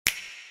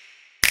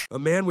A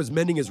man was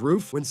mending his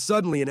roof when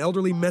suddenly an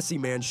elderly, messy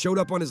man showed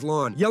up on his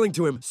lawn, yelling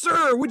to him,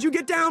 "Sir, would you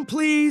get down,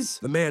 please?"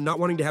 The man, not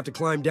wanting to have to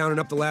climb down and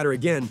up the ladder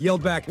again,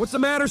 yelled back, "What's the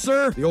matter,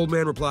 sir?" The old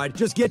man replied,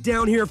 "Just get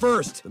down here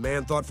first." The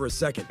man thought for a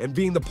second, and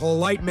being the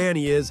polite man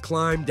he is,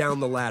 climbed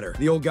down the ladder.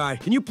 The old guy,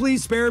 "Can you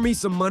please spare me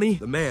some money?"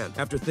 The man,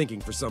 after thinking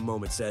for some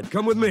moment, said,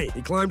 "Come with me."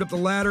 He climbed up the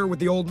ladder with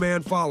the old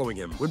man following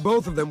him. When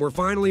both of them were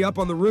finally up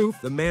on the roof,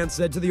 the man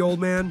said to the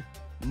old man,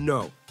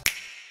 "No."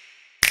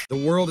 The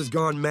world has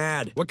gone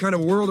mad. What kind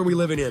of world are we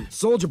living in?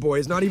 Soulja Boy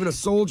is not even a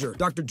soldier.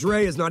 Dr.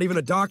 Dre is not even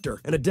a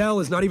doctor. And Adele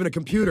is not even a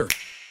computer.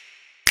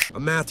 A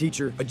math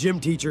teacher, a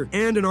gym teacher,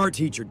 and an art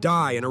teacher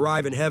die and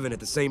arrive in heaven at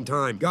the same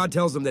time. God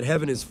tells them that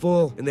heaven is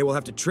full, and they will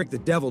have to trick the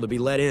devil to be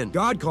let in.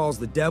 God calls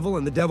the devil,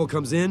 and the devil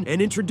comes in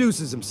and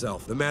introduces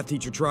himself. The math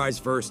teacher tries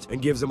first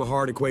and gives him a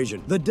hard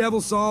equation. The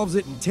devil solves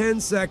it in 10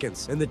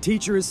 seconds, and the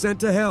teacher is sent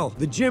to hell.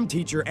 The gym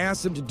teacher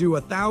asks him to do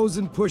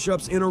 1,000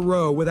 push-ups in a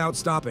row without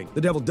stopping.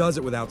 The devil does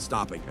it without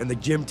stopping, and the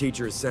gym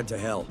teacher is sent to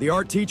hell. The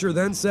art teacher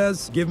then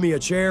says, "Give me a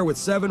chair with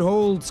 7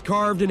 holes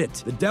carved in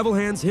it." The devil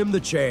hands him the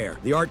chair.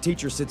 The art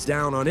teacher sits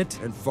down on it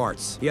and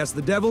farts. He asks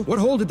the devil, "What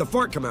hole did the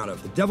fart come out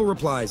of?" The devil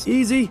replies,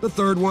 "Easy, the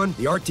 3rd one."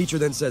 The art teacher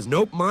then says,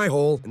 "Nope, my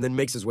hole," and then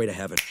makes his way to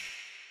heaven.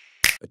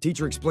 A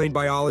teacher explained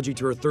biology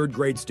to her 3rd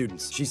grade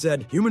students. She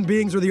said, "Human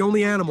beings are the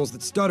only animals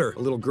that stutter."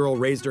 A little girl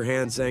raised her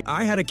hand saying,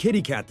 "I had a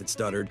kitty cat that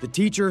stuttered." The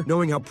teacher,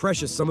 knowing how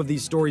precious some of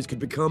these stories could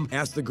become,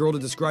 asked the girl to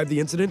describe the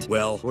incident.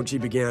 "Well," when she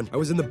began, "I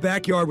was in the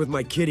backyard with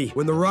my kitty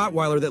when the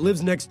Rottweiler that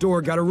lives next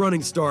door got a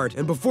running start,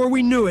 and before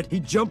we knew it, he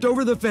jumped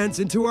over the fence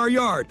into our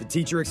yard." The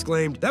teacher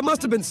exclaimed, "That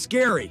must have been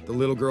scary." The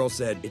little girl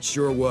said, "It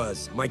sure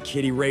was. My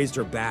kitty raised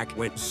her back,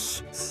 went shh,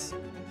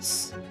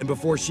 and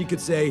before she could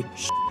say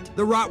shh,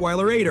 the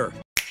Rottweiler ate her."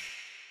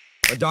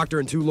 A doctor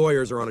and 2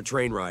 lawyers are on a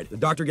train ride. The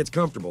doctor gets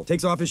comfortable,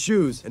 takes off his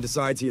shoes, and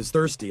decides he is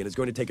thirsty and is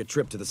going to take a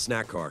trip to the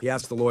snack car. He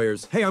asks the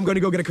lawyers, "Hey, I'm going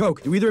to go get a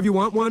Coke. Do either of you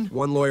want one?"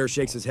 One lawyer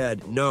shakes his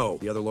head. "No."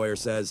 The other lawyer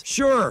says,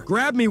 "Sure,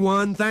 grab me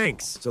one,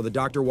 thanks." So the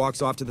doctor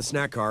walks off to the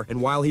snack car, and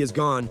while he is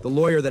gone, the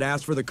lawyer that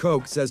asked for the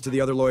Coke says to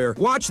the other lawyer,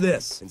 "Watch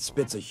this," and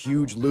spits a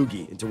huge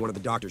loogie into one of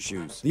the doctor's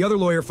shoes. The other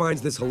lawyer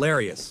finds this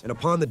hilarious, and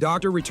upon the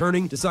doctor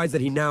returning, decides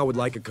that he now would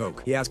like a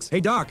Coke. He asks,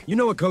 "Hey doc, you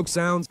know what Coke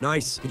sounds?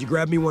 Nice. Could you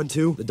grab me one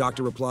too?" The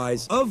doctor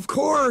replies, "Of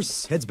course!"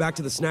 Heads back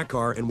to the snack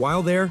car, and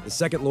while there, the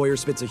second lawyer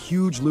spits a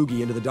huge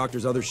loogie into the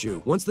doctor's other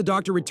shoe. Once the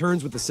doctor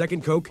returns with the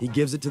second Coke, he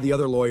gives it to the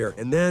other lawyer,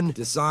 and then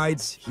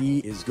decides he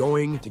is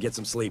going to get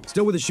some sleep.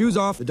 Still with his shoes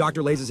off, the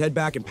doctor lays his head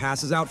back and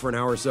passes out for an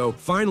hour or so.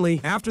 Finally,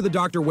 after the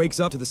doctor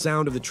wakes up to the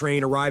sound of the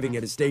train arriving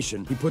at his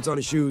station, he puts on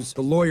his shoes.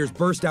 The lawyers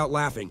burst out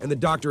laughing, and the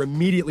doctor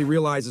immediately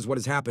realizes what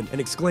has happened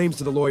and exclaims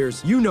to the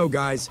lawyers, "You know,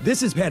 guys,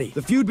 this is petty.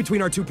 The feud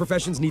between our 2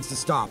 professions needs to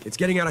stop. It's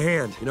getting out of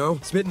hand, you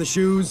know? Spitting the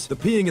shoes, the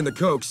peeing in the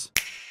Cokes."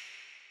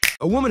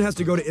 A woman has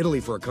to go to Italy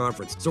for a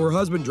conference, so her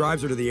husband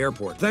drives her to the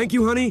airport. "Thank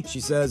you, honey," she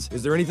says.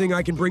 "Is there anything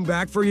I can bring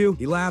back for you?"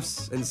 He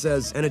laughs and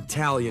says, "An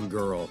Italian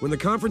girl." When the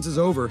conference is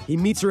over, he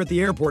meets her at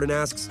the airport and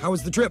asks, "How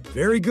was the trip?"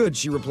 "Very good,"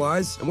 she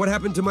replies. "And what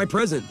happened to my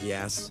present?" he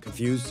asks.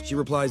 Confused, she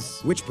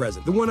replies, "Which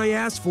present?" "The one I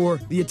asked for.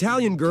 The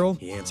Italian girl,"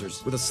 he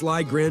answers. With a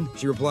sly grin,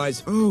 she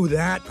replies, "Oh,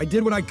 that. I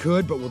did what I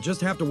could, but we'll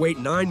just have to wait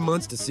 9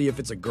 months to see if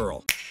it's a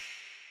girl."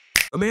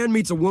 A man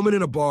meets a woman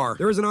in a bar.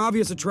 There is an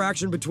obvious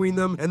attraction between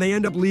them, and they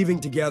end up leaving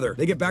together.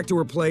 They get back to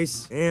her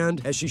place,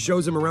 and as she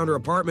shows him around her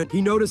apartment, he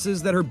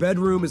notices that her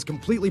bedroom is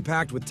completely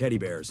packed with teddy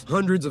bears.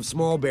 Hundreds of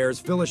small bears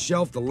fill a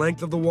shelf the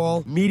length of the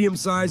wall,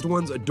 medium-sized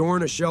ones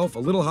adorn a shelf a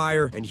little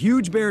higher, and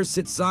huge bears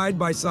sit side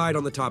by side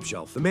on the top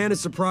shelf. The man is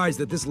surprised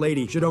that this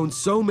lady should own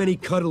so many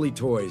cuddly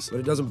toys, but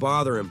it doesn't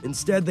bother him.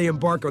 Instead, they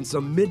embark on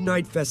some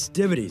midnight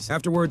festivities.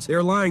 Afterwards, they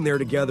are lying there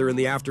together in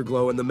the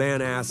afterglow, and the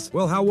man asks,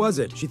 "Well, how was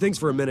it?" She thinks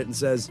for a minute and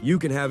says,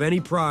 "You can have any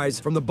prize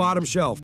from the bottom shelf."